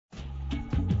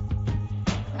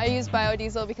I use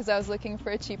biodiesel because I was looking for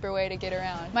a cheaper way to get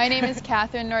around. My name is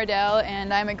Catherine Nordell,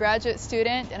 and I'm a graduate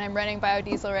student, and I'm running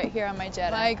biodiesel right here on my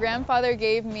Jetta. My grandfather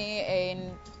gave me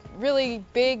a really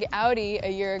big Audi a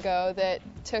year ago that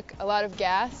took a lot of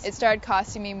gas. It started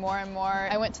costing me more and more.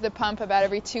 I went to the pump about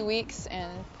every 2 weeks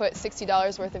and put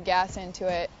 $60 worth of gas into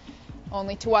it,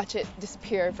 only to watch it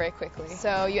disappear very quickly.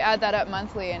 So you add that up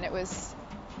monthly, and it was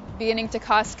beginning to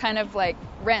cost kind of like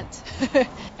rent.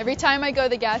 Every time I go to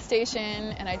the gas station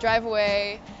and I drive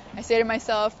away, I say to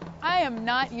myself, I am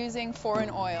not using foreign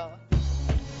oil.